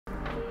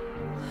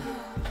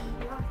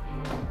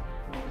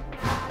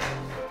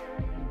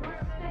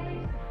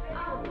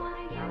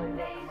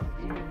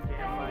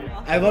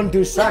I want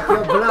to suck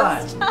your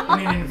blood in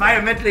an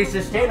environmentally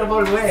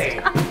sustainable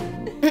way.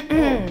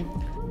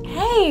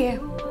 Hey.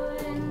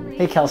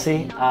 Hey,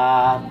 Kelsey.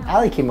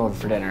 Allie came over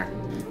for dinner.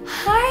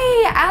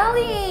 Hi,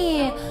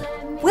 Allie.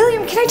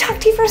 William, can I talk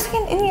to you for a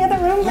second in the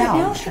other room right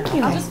now? Sure. Thank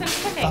you. I'll just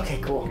finish cooking. Okay,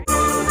 cool.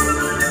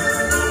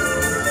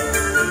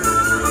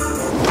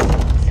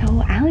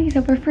 So Allie's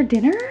over for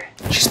dinner?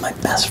 She's my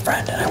best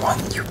friend, and I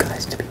want you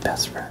guys to be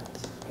best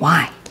friends.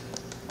 Why?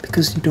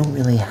 Because you don't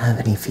really have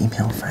any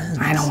female friends.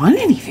 I don't want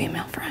any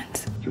female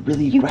friends. You're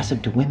really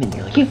aggressive to women.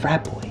 You're like a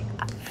frat boy.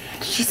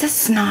 She's a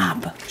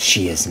snob.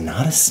 She is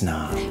not a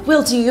snob.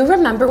 Will, do you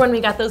remember when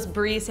we got those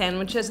brie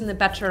sandwiches in the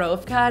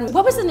Becherovka? And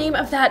what was the name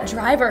of that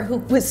driver who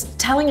was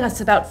telling us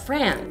about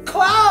Fran?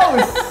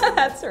 Klaus!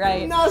 That's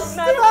right.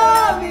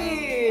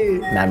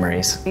 Nostrami!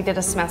 Memories. We did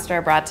a semester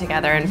abroad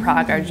together in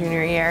Prague our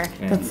junior year.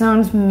 That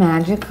sounds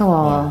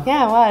magical.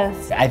 Yeah, it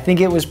was. I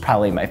think it was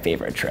probably my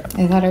favorite trip.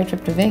 I thought our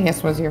trip to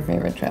Vegas was your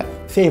favorite trip.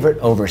 Favorite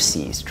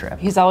overseas trip.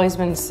 He's always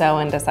been so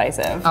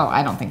indecisive. Oh,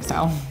 I don't think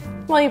so.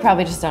 Well, you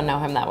probably just don't know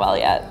him that well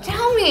yet.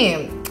 Tell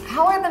me,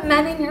 how are the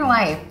men in your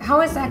life?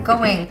 How is that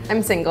going?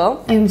 I'm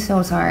single. I'm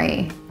so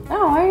sorry.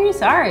 Oh, why are you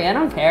sorry? I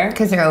don't care.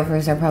 Because your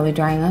ovaries are probably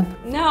drying up.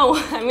 No,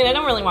 I mean, I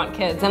don't really want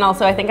kids. And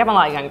also, I think I'm a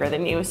lot younger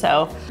than you,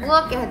 so.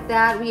 Look at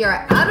that, we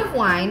are out of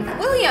wine.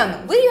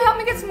 William, will you help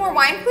me get some more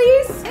wine,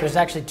 please? There's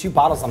actually 2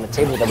 bottles on the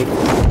table that we...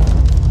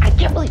 I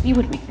can't believe you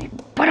would make me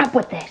put up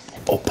with this.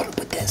 Oh, put up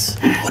with this.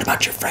 What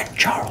about your friend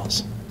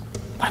Charles?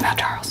 What about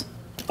Charles?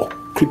 Oh,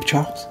 creepy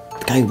Charles?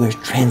 The guy who wears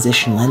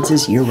transition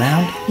lenses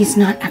year-round? He's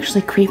not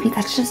actually creepy,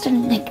 that's just a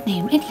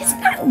nickname, and he's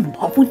not in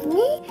love with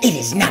me. It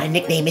is not a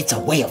nickname, it's a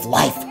way of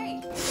life.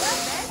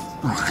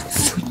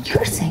 So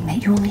you're saying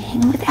that you only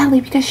hang with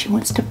Allie because she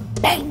wants to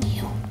bang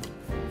you?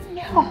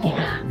 No.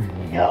 Yeah.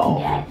 No.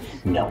 Yes.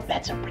 No,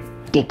 that's a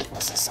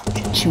ridiculous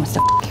assumption. She wants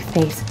to f your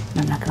face, and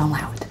I'm not gonna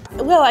allow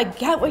it. Well, I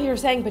get what you're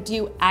saying, but do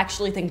you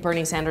actually think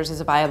Bernie Sanders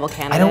is a viable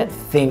candidate? I don't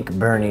think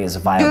Bernie is a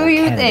viable Do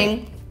you candidate.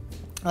 think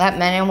that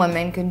men and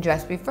women can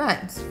just be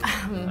friends?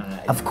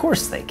 Of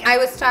course they can. I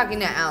was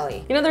talking to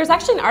Allie. You know, there's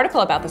actually an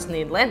article about this in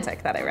The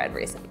Atlantic that I read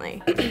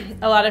recently.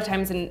 A lot of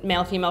times in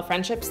male-female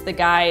friendships, the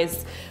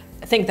guys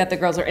think that the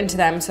girls are into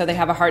them, so they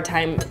have a hard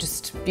time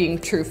just being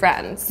true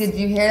friends. Did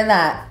you hear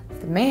that?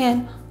 The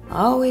man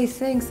always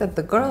thinks that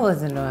the girl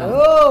is into him.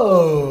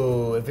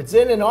 Oh, if it's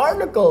in an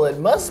article, it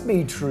must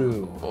be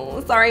true.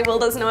 Oh, sorry, Will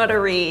doesn't know how to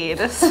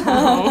read, so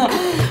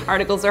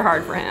articles are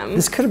hard for him.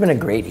 This could have been a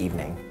great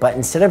evening, but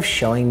instead of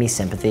showing me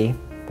sympathy,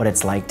 what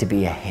it's like to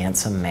be a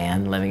handsome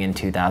man living in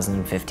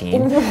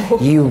 2015,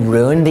 you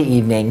ruined the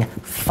evening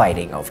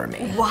fighting over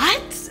me.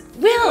 What?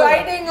 Will?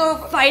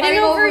 Fighting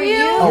over you?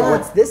 Oh,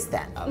 what's this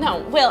then? No,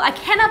 Will, I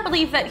cannot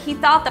believe that he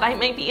thought that I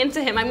might be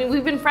into him. I mean,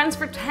 we've been friends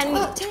for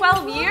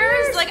 12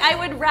 years. Like, I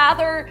would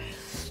rather,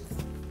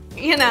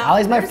 you know.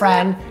 Allie's my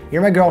friend,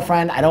 you're my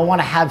girlfriend, I don't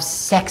want to have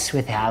sex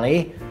with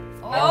Allie.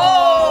 Oh,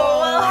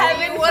 well,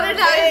 heaven What did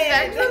I forbid.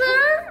 sex with her?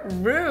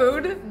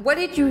 Rude. What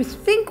did you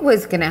think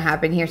was gonna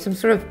happen here? Some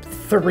sort of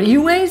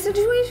three-way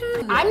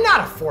situation? I'm not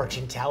a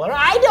fortune teller,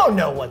 I don't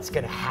know what's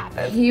gonna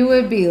happen. He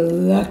would be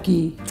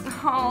lucky.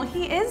 Oh,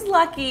 he is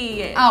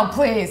lucky. Oh,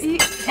 please. He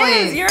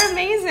please. is. You're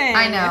amazing.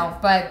 I know,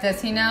 but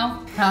does he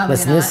know? Probably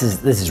Listen,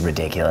 not. this is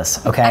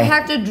ridiculous, okay? I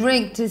have to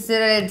drink to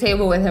sit at a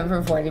table with him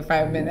for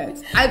 45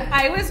 minutes.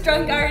 I was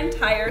drunk our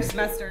entire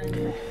semester.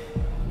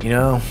 You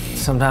know,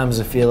 sometimes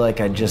I feel like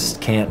I just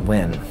can't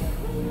win.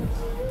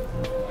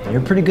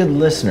 You're a pretty good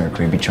listener,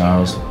 Creepy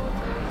Charles.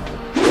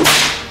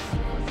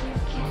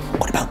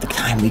 What about the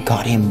time we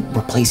got him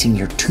replacing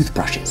your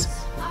toothbrushes?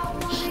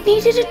 He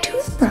needed a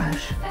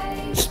toothbrush.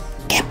 He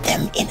kept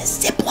them in a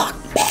Ziploc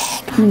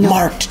bag,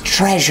 marked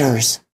treasures.